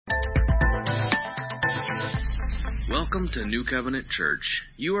Welcome to New Covenant Church.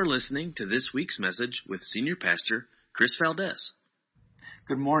 You are listening to this week's message with Senior Pastor Chris Valdez.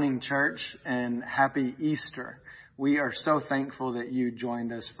 Good morning, church, and happy Easter. We are so thankful that you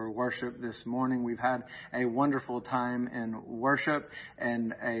joined us for worship this morning. We've had a wonderful time in worship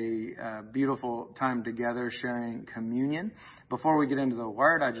and a beautiful time together sharing communion. Before we get into the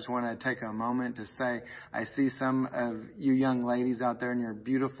Word, I just want to take a moment to say I see some of you young ladies out there in your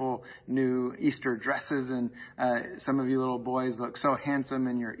beautiful new Easter dresses, and some of you little boys look so handsome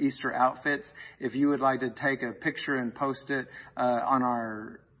in your Easter outfits. If you would like to take a picture and post it on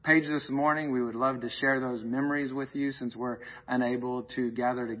our page this morning, we would love to share those memories with you since we're unable to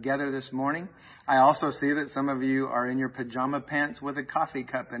gather together this morning. I also see that some of you are in your pajama pants with a coffee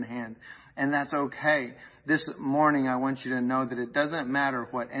cup in hand, and that's okay. This morning, I want you to know that it doesn't matter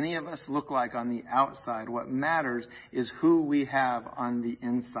what any of us look like on the outside. What matters is who we have on the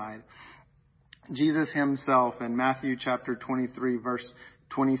inside. Jesus himself in Matthew chapter 23, verse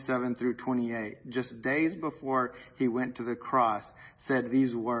 27 through 28, just days before he went to the cross, said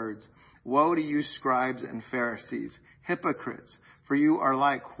these words, "Woe to you, scribes and Pharisees, hypocrites! For you are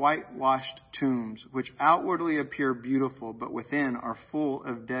like whitewashed tombs, which outwardly appear beautiful, but within are full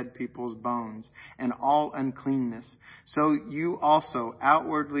of dead people's bones and all uncleanness. So you also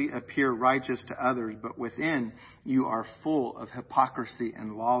outwardly appear righteous to others, but within you are full of hypocrisy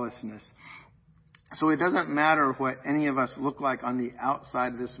and lawlessness." So it doesn't matter what any of us look like on the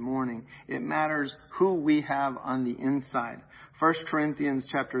outside this morning. It matters who we have on the inside. 1 Corinthians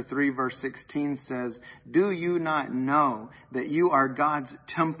chapter 3 verse 16 says, "Do you not know that you are God's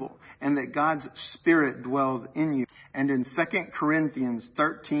temple and that God's Spirit dwells in you?" And in 2 Corinthians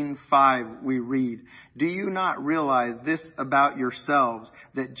 13:5 we read, "Do you not realize this about yourselves,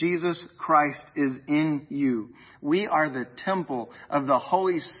 that Jesus Christ is in you? We are the temple of the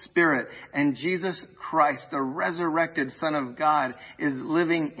Holy Spirit, and Jesus Christ, the resurrected Son of God, is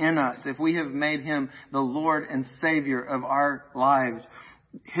living in us if we have made him the Lord and Savior of our lives."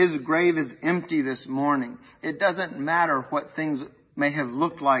 His grave is empty this morning. It doesn't matter what things may have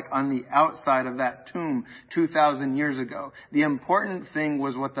looked like on the outside of that tomb 2,000 years ago. The important thing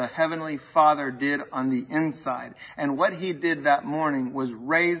was what the Heavenly Father did on the inside. And what he did that morning was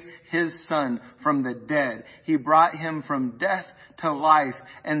raise his Son from the dead. He brought him from death to life.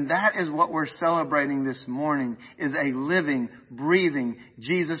 And that is what we're celebrating this morning, is a living, breathing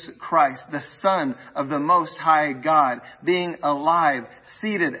Jesus Christ, the Son of the Most High God, being alive,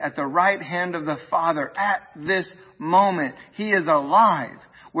 seated at the right hand of the Father at this moment. He is alive.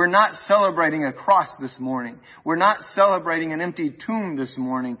 We're not celebrating a cross this morning. We're not celebrating an empty tomb this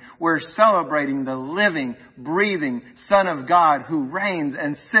morning. We're celebrating the living, breathing Son of God who reigns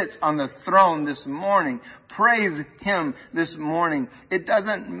and sits on the throne this morning. Praise him this morning. It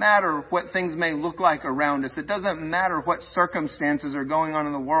doesn't matter what things may look like around us. It doesn't matter what circumstances are going on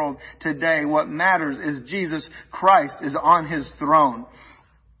in the world today. What matters is Jesus Christ is on his throne.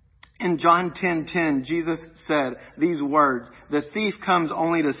 In John 10:10, Jesus said these words, "The thief comes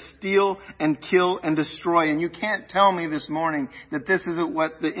only to steal and kill and destroy." And you can't tell me this morning that this isn't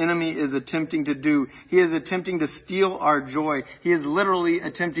what the enemy is attempting to do. He is attempting to steal our joy. He is literally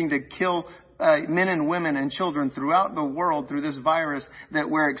attempting to kill men and women and children throughout the world through this virus that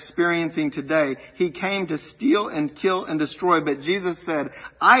we're experiencing today. He came to steal and kill and destroy, but Jesus said,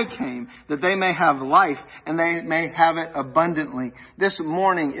 "I came that they may have life and they may have it abundantly." This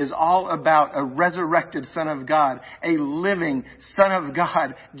morning is all about a resurrected Son of God, a living Son of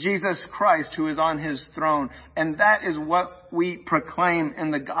God, Jesus Christ, who is on his throne. And that is what we proclaim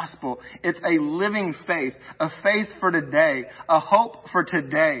in the gospel. It's a living faith, a faith for today, a hope for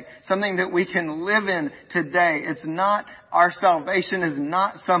today, something that we can live in today. It's not, our salvation is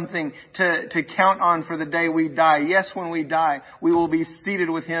not something to count on for the day we die. Yes, when we die, we will be seated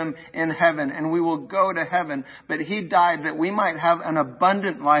with him in heaven and we will go to heaven. But he died that we might have an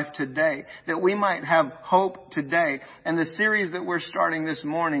abundant life today, that we might have hope today. And the series that we're starting this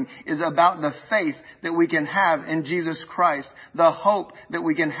morning is about the faith that we can have in Jesus Christ, the hope that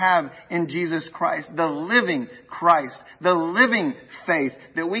we can have in Jesus Christ, the living Christ, the living faith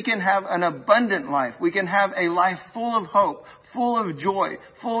that we can have an abundant life. We can have a life full of hope, full of joy,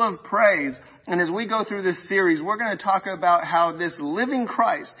 full of praise. And as we go through this series, we're going to talk about how this living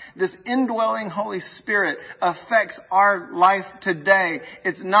Christ, this indwelling Holy Spirit affects our life today.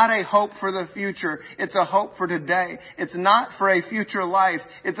 It's not a hope for the future. It's a hope for today. It's not for a future life.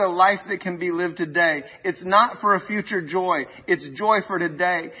 It's a life that can be lived today. It's not for a future joy. It's joy for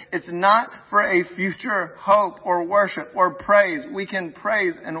today. It's not for a future hope or worship or praise. We can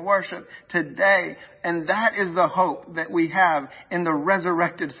praise and worship today. And that is the hope that we have in the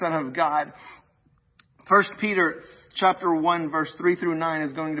resurrected Son of God. 1 Peter chapter 1, verse 3 through 9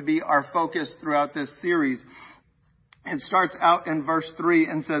 is going to be our focus throughout this series. It starts out in verse 3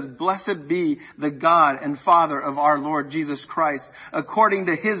 and says, "Blessed be the God and Father of our Lord Jesus Christ. According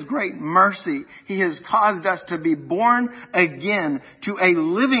to His great mercy, He has caused us to be born again to a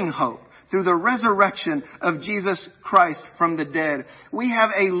living hope through the resurrection of Jesus Christ from the dead." We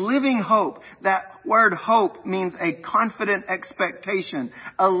have a living hope. That word hope means a confident expectation,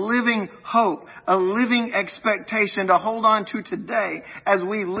 a living hope, a living expectation to hold on to today as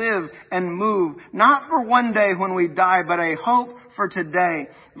we live and move, not for one day when we die, but a hope for today.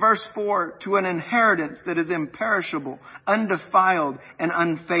 Verse 4, "To an inheritance that is imperishable, undefiled, and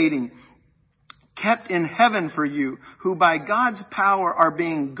unfading, kept in heaven for you, who by God's power are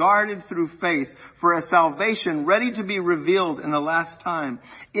being guarded through faith for a salvation ready to be revealed in the last time.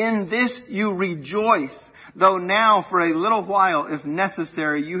 In this you rejoice, though now for a little while, if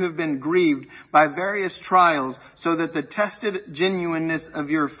necessary, you have been grieved by various trials, so that the tested genuineness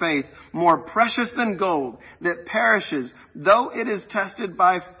of your faith, more precious than gold that perishes, though it is tested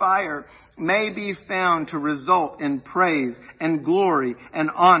by fire, may be found to result in praise and glory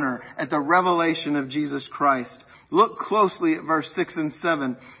and honor at the revelation of Jesus Christ." Look closely at verse 6 and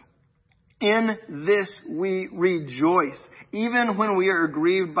 7. "In this we rejoice, even when we are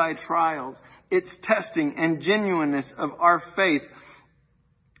grieved by trials." It's testing and genuineness of our faith,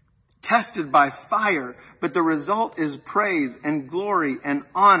 tested by fire, but the result is praise and glory and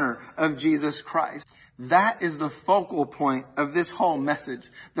honor of Jesus Christ. That is the focal point of this whole message.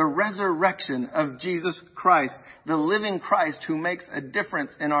 The resurrection of Jesus Christ, the living Christ who makes a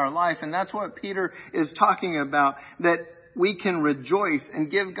difference in our life. And that's what Peter is talking about, that we can rejoice and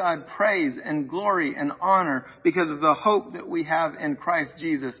give God praise and glory and honor because of the hope that we have in Christ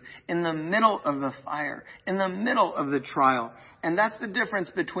Jesus in the middle of the fire, in the middle of the trial. And that's the difference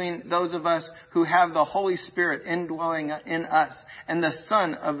between those of us who have the Holy Spirit indwelling in us and the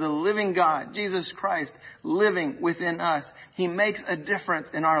Son of the living God, Jesus Christ, living within us. He makes a difference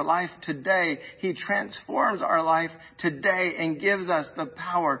in our life today. He transforms our life today and gives us the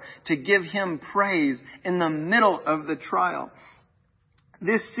power to give Him praise in the middle of the trial.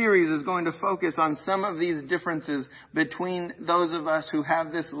 This series is going to focus on some of these differences between those of us who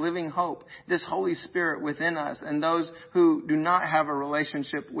have this living hope, this Holy Spirit within us, and those who do not have a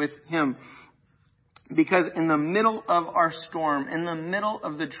relationship with Him. Because in the middle of our storm, in the middle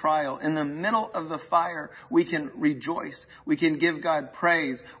of the trial, in the middle of the fire, we can rejoice. We can give God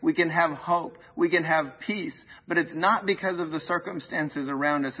praise. We can have hope. We can have peace. But it's not because of the circumstances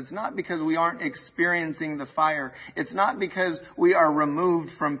around us. It's not because we aren't experiencing the fire. It's not because we are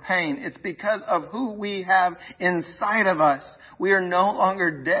removed from pain. It's because of who we have inside of us. We are no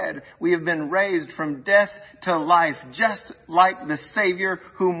longer dead. We have been raised from death to life, just like the Savior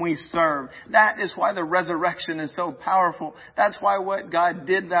whom we serve. That is why the resurrection is so powerful. That's why what God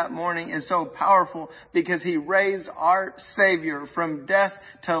did that morning is so powerful, because He raised our Savior from death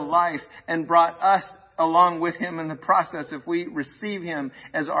to life and brought us along with Him in the process. If we receive Him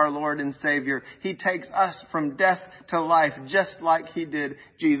as our Lord and Savior, He takes us from death to life, just like He did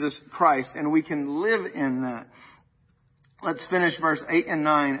Jesus Christ, and we can live in that. Let's finish verse 8 and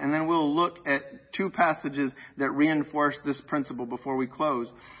 9, and then we'll look at two passages that reinforce this principle before we close.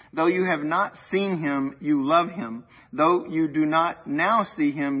 "Though you have not seen Him, you love Him. Though you do not now see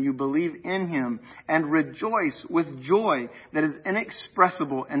Him, you believe in Him, and rejoice with joy that is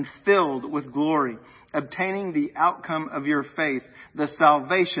inexpressible and filled with glory, obtaining the outcome of your faith, the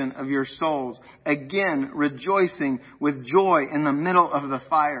salvation of your souls." Again, rejoicing with joy in the middle of the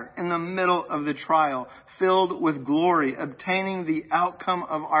fire, in the middle of the trial, filled with glory, obtaining the outcome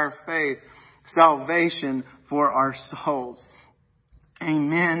of our faith, salvation for our souls.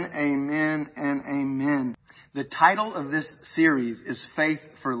 Amen, amen, and amen. The title of this series is Faith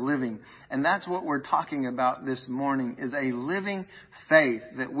for Living. And that's what we're talking about this morning, is a living faith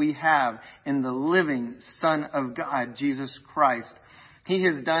that we have in the living Son of God, Jesus Christ. He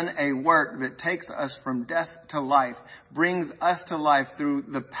has done a work that takes us from death to life, brings us to life through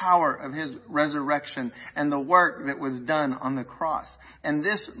the power of His resurrection and the work that was done on the cross. And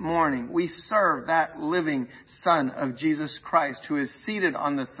this morning, we serve that living Son of Jesus Christ, who is seated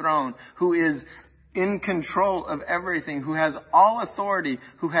on the throne, who is in control of everything, who has all authority,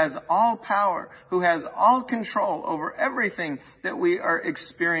 who has all power, who has all control over everything that we are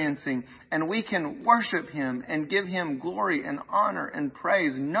experiencing. And we can worship Him and give Him glory and honor and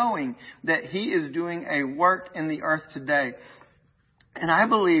praise, knowing that He is doing a work in the earth today. And I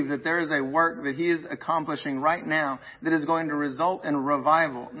believe that there is a work that He is accomplishing right now that is going to result in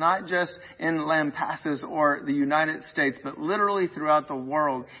revival, not just in Lampasas or the United States, but literally throughout the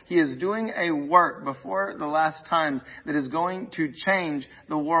world. He is doing a work before the last times that is going to change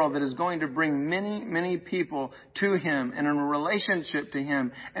the world, that is going to bring many, many people to Him and in a relationship to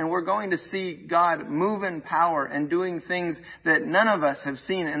Him. And we're going to see God move in power and doing things that none of us have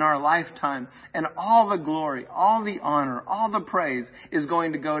seen in our lifetime. And all the glory, all the honor, all the praise is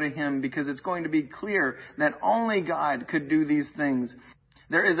going to go to Him, because it's going to be clear that only God could do these things.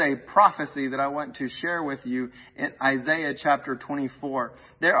 There is a prophecy that I want to share with you in Isaiah chapter 24.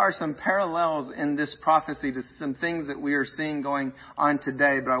 There are some parallels in this prophecy to some things that we are seeing going on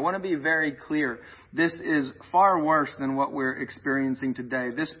today, but I want to be very clear. This is far worse than what we're experiencing today.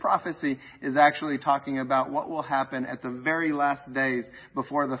 This prophecy is actually talking about what will happen at the very last days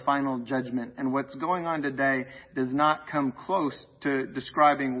before the final judgment. And what's going on today does not come close to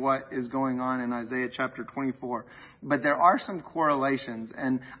describing what is going on in Isaiah chapter 24. But there are some correlations,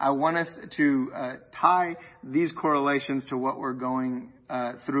 and I want us to tie these correlations to what we're going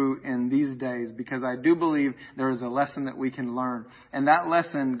through in these days, because I do believe there is a lesson that we can learn. And that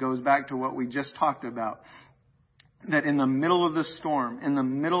lesson goes back to what we just talked about. That in the middle of the storm, in the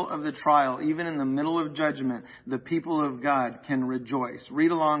middle of the trial, even in the middle of judgment, the people of God can rejoice.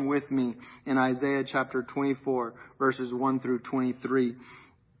 Read along with me in Isaiah chapter 24, verses 1 through 23.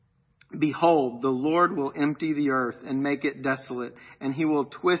 Behold, the Lord will empty the earth and make it desolate, and He will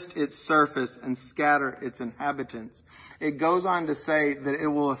twist its surface and scatter its inhabitants. It goes on to say that it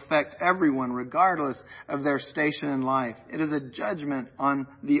will affect everyone regardless of their station in life. It is a judgment on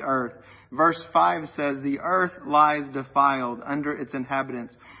the earth. Verse 5 says, the earth lies defiled under its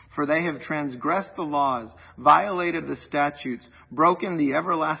inhabitants, for they have transgressed the laws, violated the statutes, broken the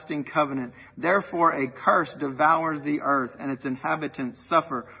everlasting covenant. Therefore a curse devours the earth, and its inhabitants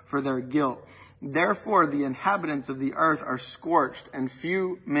suffer for their guilt. Therefore the inhabitants of the earth are scorched, and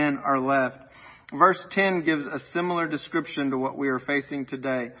few men are left. Verse 10 gives a similar description to what we are facing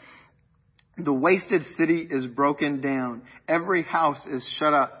today. The wasted city is broken down. Every house is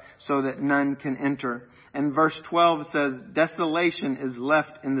shut up so that none can enter. And verse 12 says, desolation is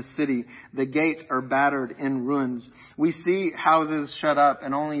left in the city. The gates are battered in ruins. We see houses shut up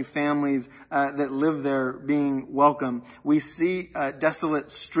and only families that live there being welcome. We see desolate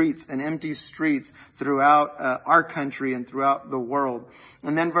streets and empty streets throughout our country and throughout the world.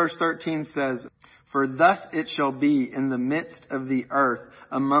 And then verse 13 says, for thus it shall be in the midst of the earth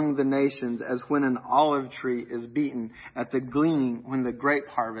among the nations, as when an olive tree is beaten at the gleaning when the grape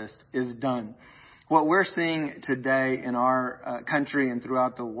harvest is done. What we're seeing today in our country and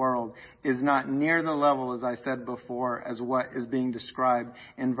throughout the world is not near the level, as I said before, as what is being described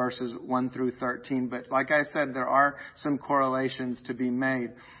in verses 1 through 13. But like I said, there are some correlations to be made.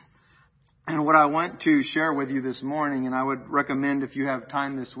 And what I want to share with you this morning, and I would recommend if you have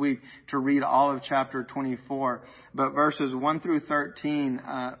time this week to read all of chapter 24, but verses 1 through 13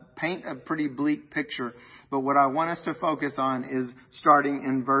 paint a pretty bleak picture. But what I want us to focus on is starting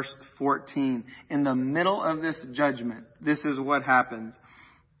in verse 14. In the middle of this judgment, this is what happens.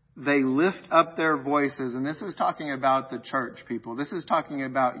 They lift up their voices, and this is talking about the church, people. This is talking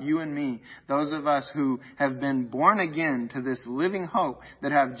about you and me, those of us who have been born again to this living hope,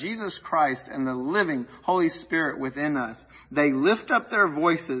 that have Jesus Christ and the living Holy Spirit within us. They lift up their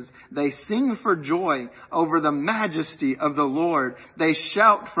voices. They sing for joy over the majesty of the Lord. They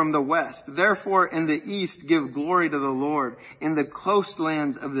shout from the west. Therefore, in the east, give glory to the Lord. In the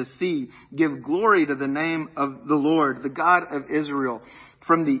coastlands of the sea, give glory to the name of the Lord, the God of Israel.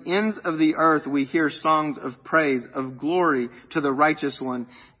 From the ends of the earth, we hear songs of praise, of glory to the righteous one.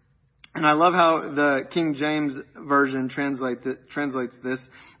 And I love how the King James Version translates this.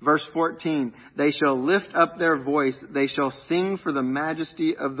 Verse 14, they shall lift up their voice. They shall sing for the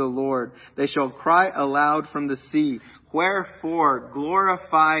majesty of the Lord. They shall cry aloud from the sea. Wherefore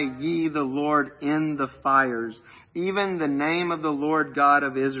glorify ye the Lord in the fires, even the name of the Lord God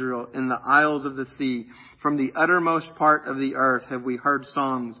of Israel in the isles of the sea. From the uttermost part of the earth have we heard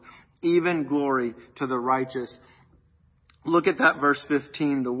songs, even glory to the righteous. Look at that verse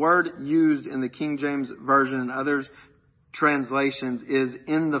 15. The word used in the King James Version and others translations is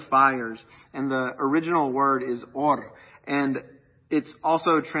in the fires. And the original word is or. And it's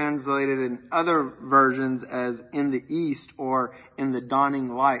also translated in other versions as in the east or in the dawning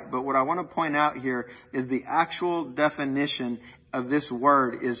light. But what I want to point out here is the actual definition of this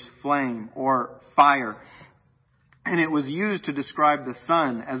word is flame or fire. And it was used to describe the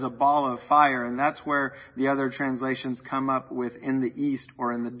sun as a ball of fire. And that's where the other translations come up with in the east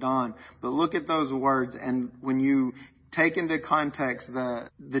or in the dawn. But look at those words. And when you take into context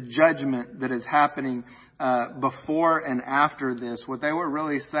the judgment that is happening before and after this, what they were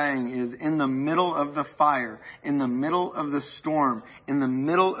really saying is, in the middle of the fire, in the middle of the storm, in the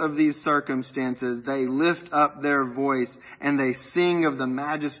middle of these circumstances, they lift up their voice and they sing of the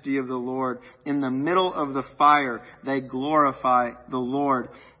majesty of the Lord. In the middle of the fire, they glorify the Lord.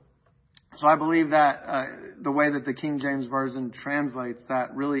 So I believe that the way that the King James Version translates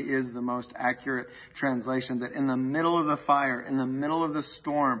that really is the most accurate translation, that in the middle of the fire, in the middle of the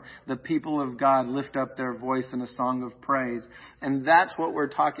storm, the people of God lift up their voice in a song of praise. And that's what we're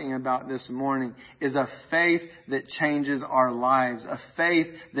talking about this morning, is a faith that changes our lives, a faith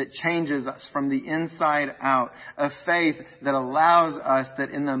that changes us from the inside out, a faith that allows us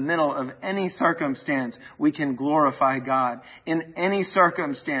that in the middle of any circumstance, we can glorify God. In any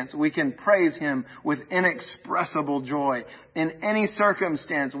circumstance, we can praise Him with inexpressible joy. In any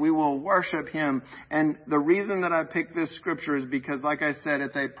circumstance, we will worship Him. And the reason that I picked this scripture is because, like I said,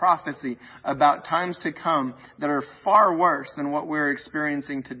 it's a prophecy about times to come that are far worse than what we're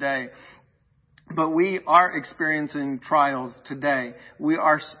experiencing today. But we are experiencing trials today. We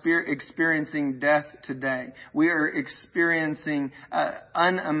are experiencing death today. We are experiencing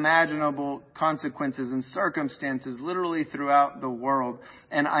unimaginable consequences and circumstances literally throughout the world.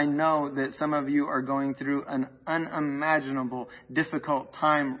 And I know that some of you are going through an unimaginable, difficult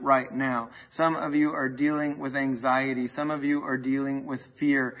time right now. Some of you are dealing with anxiety. Some of you are dealing with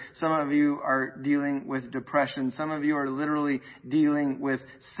fear. Some of you are dealing with depression. Some of you are literally dealing with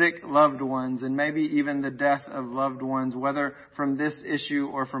sick loved ones and maybe even the death of loved ones, whether from this issue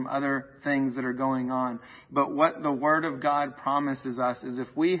or from other things that are going on. But what the Word of God promises us is if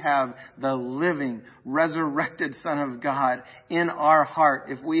we have the living, resurrected Son of God in our heart,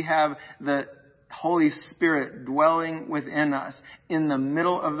 if we have the Holy Spirit dwelling within us, in the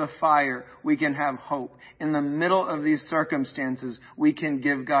middle of the fire, we can have hope. In the middle of these circumstances, we can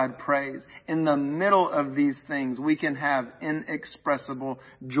give God praise. In the middle of these things, we can have inexpressible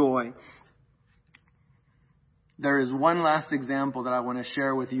joy. There is one last example that I want to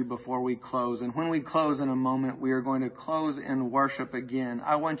share with you before we close. And when we close in a moment, we are going to close in worship again.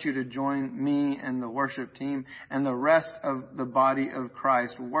 I want you to join me and the worship team and the rest of the body of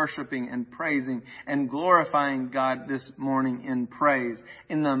Christ worshiping and praising and glorifying God this morning in praise.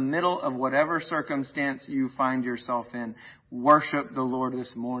 In the middle of whatever circumstance you find yourself in, worship the Lord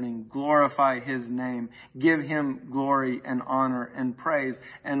this morning. Glorify His name. Give Him glory and honor and praise,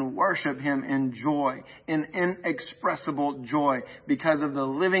 and worship Him in joy, in inexpressible joy, because of the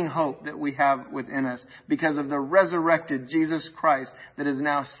living hope that we have within us, because of the resurrected Jesus Christ that is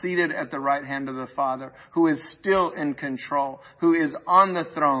now seated at the right hand of the Father, who is still in control, who is on the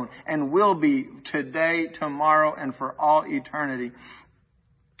throne and will be today, tomorrow, and for all eternity.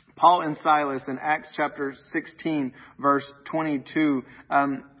 Paul and Silas in Acts chapter 16, verse 22,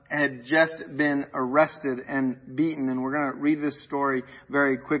 had just been arrested and beaten. And we're going to read this story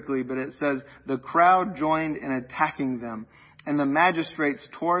very quickly, but it says, "The crowd joined in attacking them, and the magistrates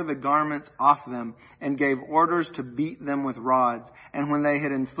tore the garments off them and gave orders to beat them with rods. And when they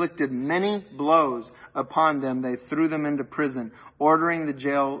had inflicted many blows upon them, they threw them into prison, ordering the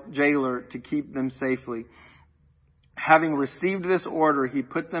jailer to keep them safely. Having received this order, he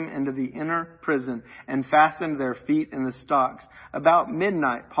put them into the inner prison and fastened their feet in the stocks. About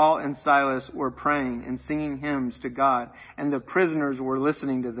midnight, Paul and Silas were praying and singing hymns to God, and the prisoners were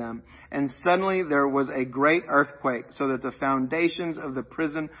listening to them. And suddenly there was a great earthquake, so that the foundations of the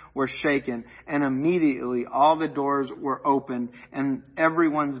prison were shaken, and immediately all the doors were opened, and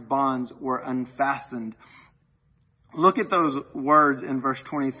everyone's bonds were unfastened." Look at those words in verse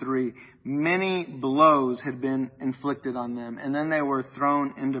 23. Many blows had been inflicted on them, and then they were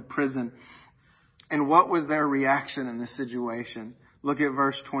thrown into prison. And what was their reaction in this situation? Look at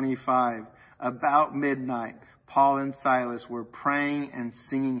verse 25. About midnight, Paul and Silas were praying and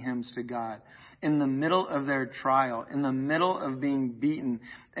singing hymns to God. In the middle of their trial, in the middle of being beaten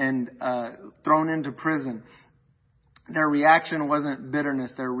and thrown into prison, their reaction wasn't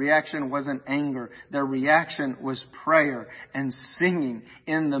bitterness. Their reaction wasn't anger. Their reaction was prayer and singing.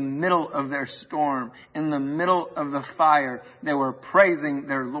 In the middle of their storm, in the middle of the fire, they were praising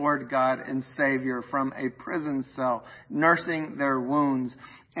their Lord God and Savior from a prison cell, nursing their wounds.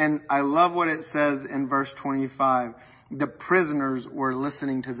 And I love what it says in verse 25. The prisoners were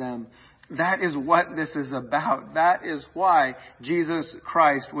listening to them. That is what this is about. That is why Jesus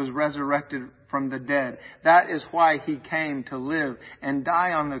Christ was resurrected from the dead. That is why He came to live and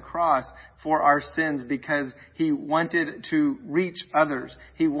die on the cross for our sins, because He wanted to reach others.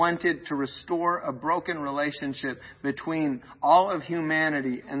 He wanted to restore a broken relationship between all of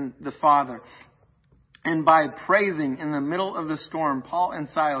humanity and the Father. And by praising in the middle of the storm, Paul and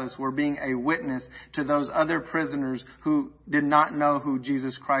Silas were being a witness to those other prisoners who did not know who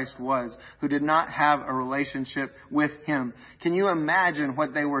Jesus Christ was, who did not have a relationship with Him. Can you imagine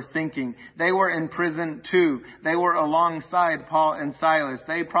what they were thinking? They were in prison too. They were alongside Paul and Silas.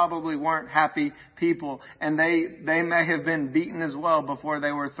 They probably weren't happy people, and they may have been beaten as well before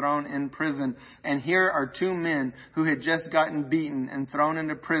they were thrown in prison. And here are two men who had just gotten beaten and thrown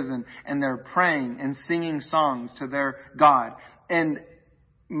into prison, and they're praying and singing songs to their God. And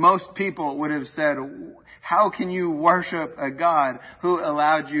most people would have said, how can you worship a God who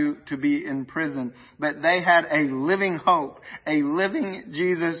allowed you to be in prison? But they had a living hope, a living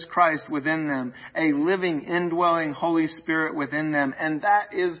Jesus Christ within them, a living indwelling Holy Spirit within them. And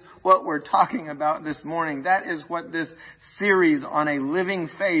that is what we're talking about this morning. That is what this series on a living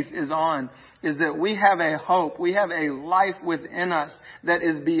faith is on, is that we have a hope, we have a life within us that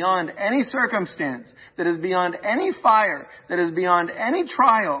is beyond any circumstance, that is beyond any fire, that is beyond any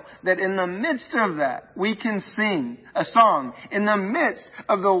trial, that in the midst of that, we can sing a song. In the midst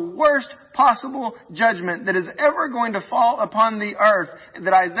of the worst possible judgment that is ever going to fall upon the earth,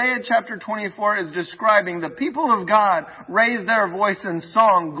 that Isaiah chapter 24 is describing, the people of God raise their voice in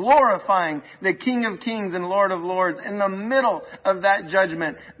song, glorifying the King of Kings and Lord of Lords. In the middle of that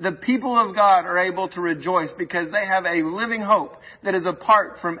judgment, the people of God are able to rejoice because they have a living hope that is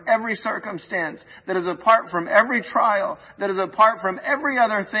apart from every circumstance, that is apart from every trial, that is apart from every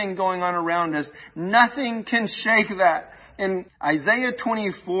other thing going on around us. Nothing can shake that. And Isaiah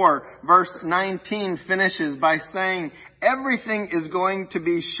 24 verse 19 finishes by saying, everything is going to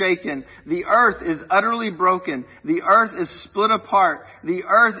be shaken. The earth is utterly broken. The earth is split apart. The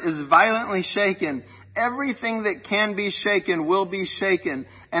earth is violently shaken. Everything that can be shaken will be shaken.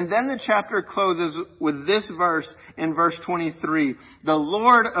 And then the chapter closes with this verse in verse 23. The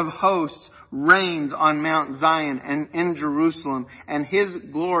Lord of hosts reigns on Mount Zion and in Jerusalem, and His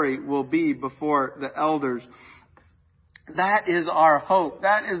glory will be before the elders. That is our hope.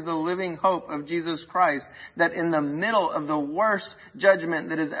 That is the living hope of Jesus Christ, that in the middle of the worst judgment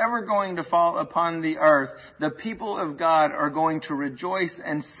that is ever going to fall upon the earth, the people of God are going to rejoice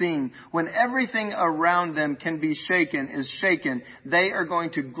and sing. When everything around them can be shaken, is shaken, they are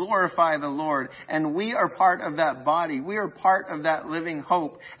going to glorify the Lord. And we are part of that body. We are part of that living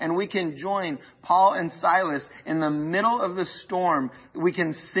hope. And we can join Paul and Silas in the middle of the storm. We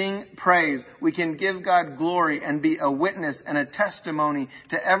can sing praise. We can give God glory and be a witness and a testimony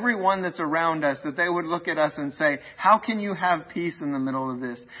to everyone that's around us, that they would look at us and say, how can you have peace in the middle of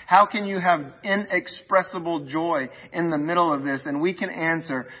this? How can you have inexpressible joy in the middle of this? And we can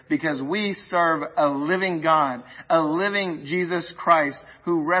answer, because we serve a living God, a living Jesus Christ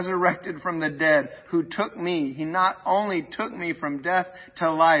who resurrected from the dead, who took me. He not only took me from death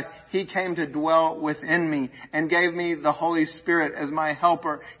to life, He came to dwell within me and gave me the Holy Spirit as my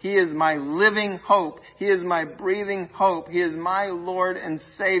helper. He is my living hope. He is my breathing hope. He is my Lord and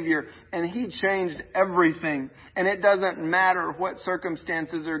Savior, and He changed everything. And it doesn't matter what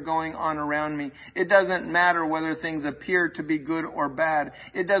circumstances are going on around me. It doesn't matter whether things appear to be good or bad.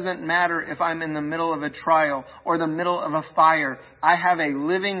 It doesn't matter if I'm in the middle of a trial or the middle of a fire. I have a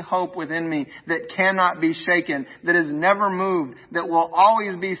living hope within me that cannot be shaken, that is never moved, that will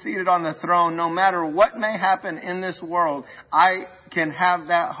always be seated on the throne no matter what may happen in this world. I can have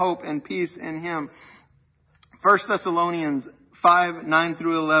that hope and peace in Him. 1 Thessalonians 5:9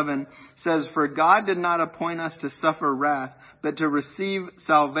 through 11 says, for God did not appoint us to suffer wrath, but to receive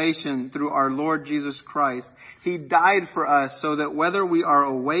salvation through our Lord Jesus Christ. He died for us so that whether we are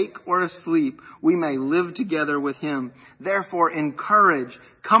awake or asleep, we may live together with Him. Therefore, encourage,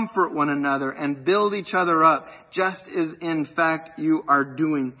 comfort one another, and build each other up, just as in fact you are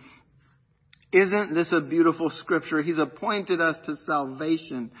doing. Isn't this a beautiful scripture? He's appointed us to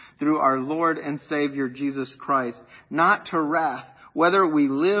salvation through our Lord and Savior Jesus Christ, not to wrath. Whether we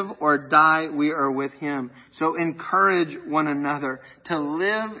live or die, we are with Him. So encourage one another. To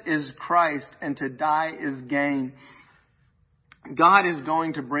live is Christ, and to die is gain. God is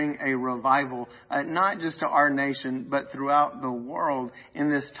going to bring a revival, not just to our nation, but throughout the world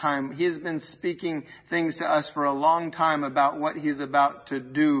in this time. He has been speaking things to us for a long time about what He's about to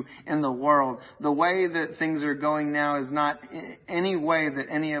do in the world. The way that things are going now is not any way that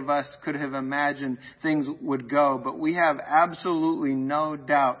any of us could have imagined things would go. But we have absolutely no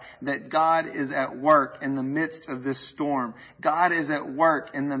doubt that God is at work in the midst of this storm. God is at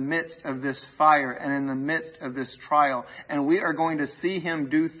work in the midst of this fire and in the midst of this trial. And we are are going to see him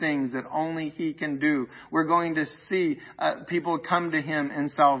do things that only he can do. We're going to see people come to him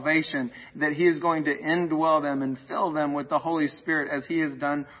in salvation, that he is going to indwell them and fill them with the Holy Spirit as he has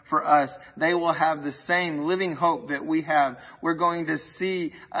done for us. They will have the same living hope that we have. We're going to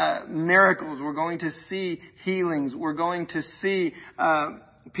see miracles. We're going to see healings. We're going to see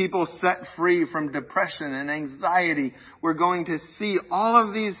people set free from depression and anxiety. We're going to see all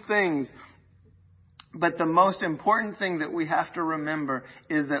of these things. But the most important thing that we have to remember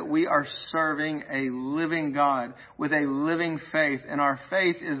is that we are serving a living God with a living faith. And our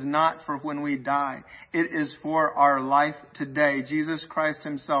faith is not for when we die. It is for our life today. Jesus Christ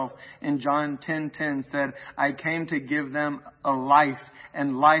himself in John 10:10 said, I came to give them a life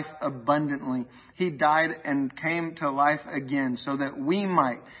and life abundantly. He died and came to life again so that we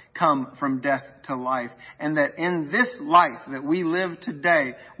might come from death to life. And that in this life that we live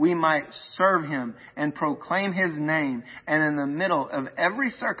today, we might serve him and proclaim his name. And in the middle of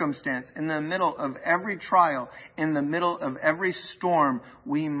every circumstance, in the middle of every trial, in the middle of every storm,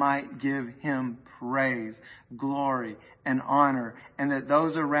 we might give him praise, glory, and honor. And that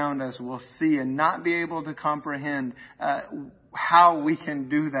those around us will see and not be able to comprehend how we can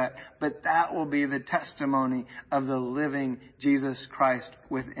do that, but that will be the testimony of the living Jesus Christ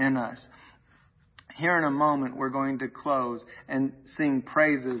within us. Here in a moment, we're going to close and sing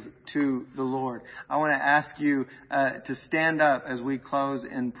praises to the Lord. I want to ask you to stand up as we close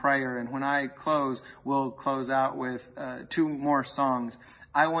in prayer. And when I close, we'll close out with 2 more songs.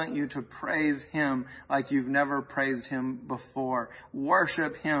 I want you to praise him like you've never praised him before.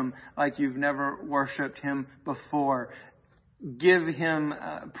 Worship him like you've never worshiped him before. Give him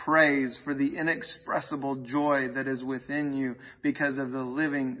praise for the inexpressible joy that is within you because of the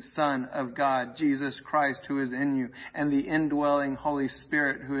living Son of God, Jesus Christ, who is in you, and the indwelling Holy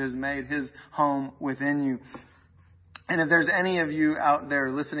Spirit who has made his home within you. And if there's any of you out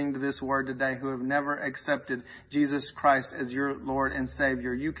there listening to this word today who have never accepted Jesus Christ as your Lord and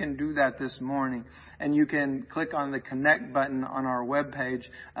Savior, you can do that this morning. And you can click on the connect button on our webpage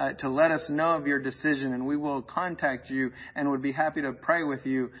to let us know of your decision. And we will contact you and would be happy to pray with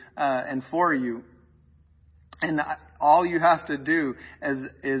you and for you. And all you have to do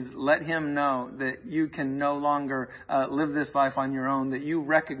is let him know that you can no longer live this life on your own, that you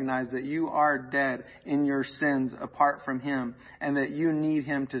recognize that you are dead in your sins apart from him, and that you need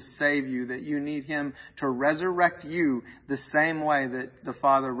him to save you, that you need him to resurrect you the same way that the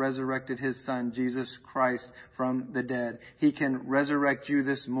Father resurrected his Son, Jesus Christ, from the dead. He can resurrect you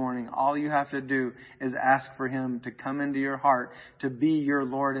this morning. All you have to do is ask for him to come into your heart, to be your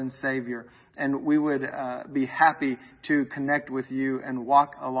Lord and Savior. And we would be happy to connect with you and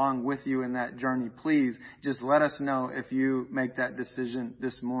walk along with you in that journey. Please just let us know if you make that decision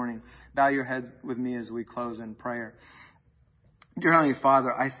this morning. Bow your heads with me as we close in prayer. Dear Heavenly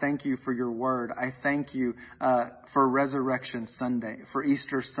Father, I thank you for your word. I thank you for Resurrection Sunday, for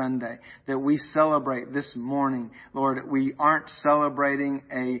Easter Sunday, that we celebrate this morning. Lord, we aren't celebrating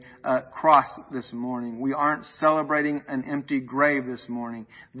a cross this morning. We aren't celebrating an empty grave this morning.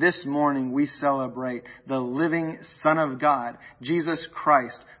 This morning we celebrate the living Son of God, Jesus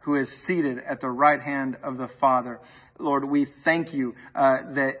Christ, who is seated at the right hand of the Father. Lord, we thank you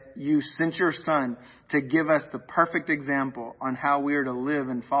that you sent your Son to give us the perfect example on how we are to live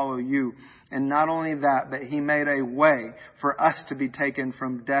and follow you. And not only that, but he made a way for us to be taken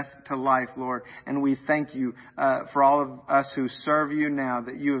from death to life, Lord. And we thank you for all of us who serve you now,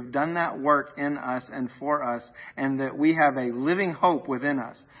 that you have done that work in us and for us, and that we have a living hope within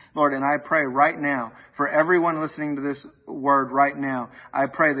us. Lord, and I pray right now for everyone listening to this word right now, I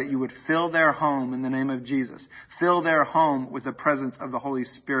pray that you would fill their home in the name of Jesus. Fill their home with the presence of the Holy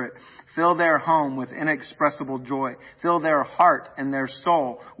Spirit. Fill their home with inexpressible joy. Fill their heart and their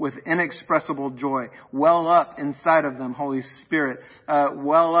soul with inexpressible joy. Well up inside of them, Holy Spirit.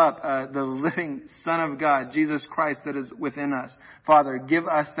 Well up the living Son of God, Jesus Christ, that is within us. Father, give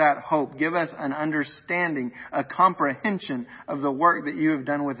us that hope. Give us an understanding, a comprehension of the work that you have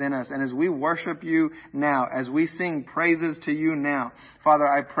done within us. And as we worship you now, as we sing praises to you now, Father,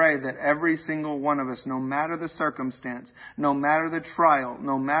 I pray that every single one of us, no matter the circumstance, no matter the trial,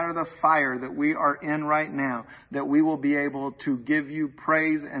 no matter the fire that we are in right now, that we will be able to give you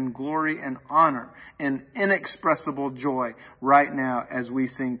praise and glory and honor and inexpressible joy right now as we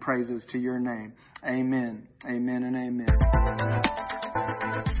sing praises to your name. Amen. Amen and amen.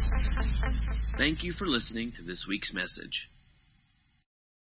 Thank you for listening to this week's message.